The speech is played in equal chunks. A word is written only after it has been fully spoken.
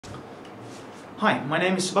Hi, my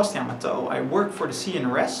name is Sebastian Matteau. I work for the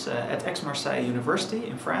CNRS at Aix-Marseille University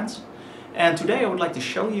in France. And today I would like to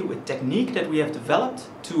show you a technique that we have developed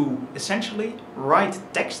to essentially write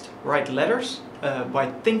text, write letters,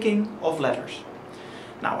 by thinking of letters.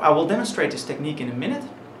 Now, I will demonstrate this technique in a minute.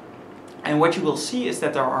 And what you will see is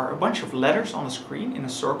that there are a bunch of letters on the screen in a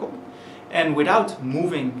circle. And without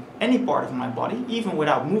moving any part of my body, even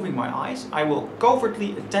without moving my eyes, I will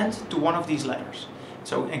covertly attend to one of these letters.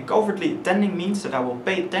 So, and covertly attending means that I will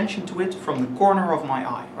pay attention to it from the corner of my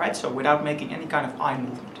eye, right? So without making any kind of eye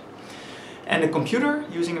movement. And the computer,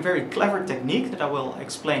 using a very clever technique that I will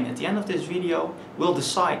explain at the end of this video, will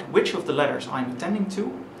decide which of the letters I'm attending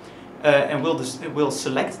to and will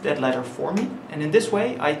select that letter for me. And in this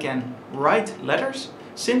way I can write letters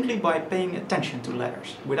simply by paying attention to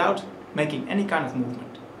letters without making any kind of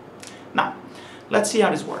movement. Now, let's see how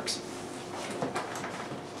this works.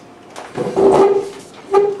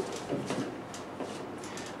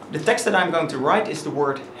 The text that I'm going to write is the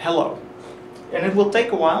word hello. And it will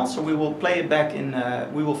take a while, so we will play it back in,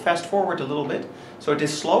 we will fast forward a little bit. So it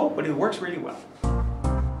is slow, but it works really well.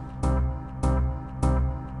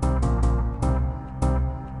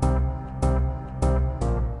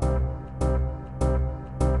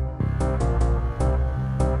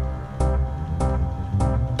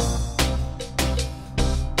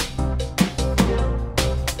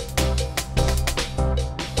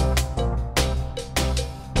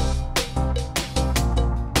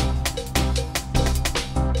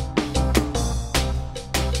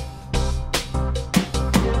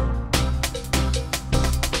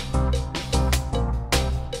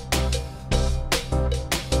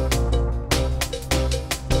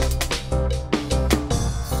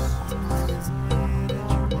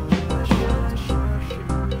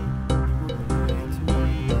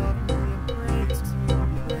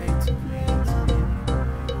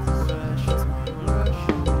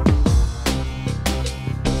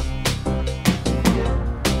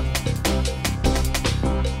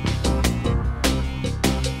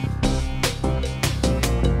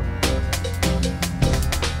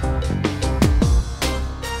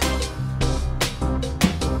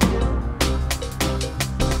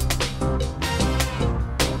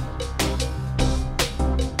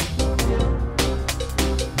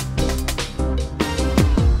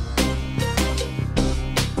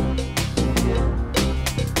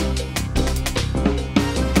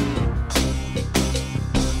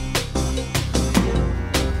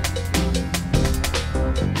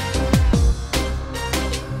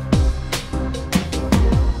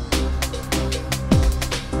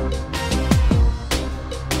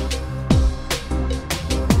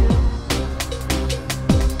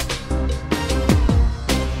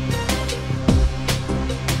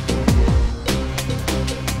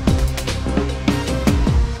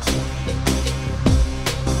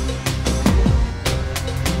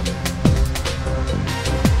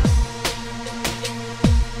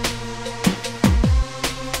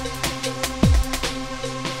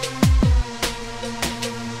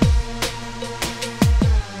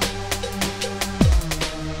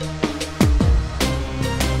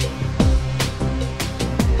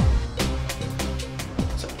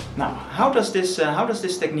 Now, how does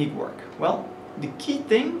this technique work? Well, the key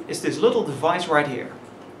thing is this little device right here,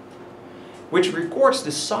 which records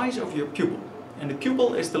the size of your pupil. And the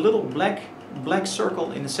pupil is the little black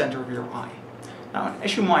circle in the center of your eye. Now,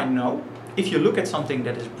 as you might know, if you look at something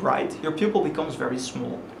that is bright, your pupil becomes very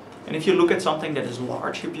small. And if you look at something that is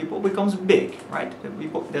large, your pupil becomes big, right?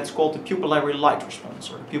 That's called the pupillary light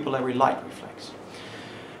response, or the pupillary light reflex.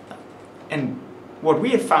 And what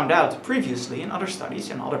we have found out previously in other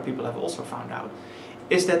studies, and other people have also found out,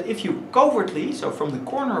 is that if you covertly, so from the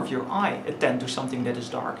corner of your eye, attend to something that is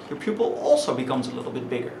dark, your pupil also becomes a little bit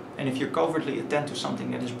bigger. And if you covertly attend to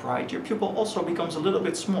something that is bright, your pupil also becomes a little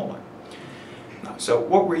bit smaller. Now, so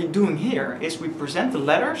what we're doing here is we present the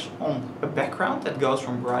letters on a background that goes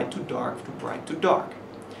from bright to dark to bright to dark.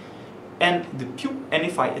 And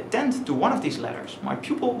if I attend to one of these letters, my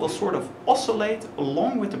pupil will sort of oscillate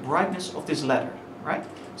along with the brightness of this letter. Right?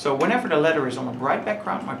 So whenever the letter is on a bright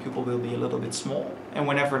background, my pupil will be a little bit small. And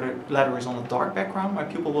whenever the letter is on a dark background, my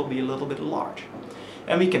pupil will be a little bit large.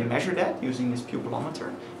 And we can measure that using this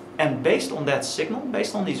pupillometer. And based on that signal,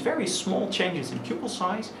 based on these very small changes in pupil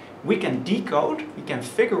size, we can decode, we can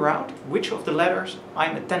figure out which of the letters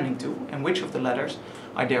I'm attending to and which of the letters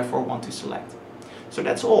I therefore want to select. So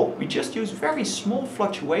that's all. We just use very small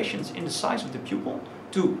fluctuations in the size of the pupil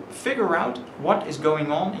to figure out what is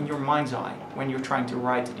going on in your mind's eye when you're trying to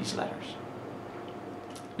write these letters.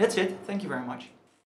 That's it. Thank you very much.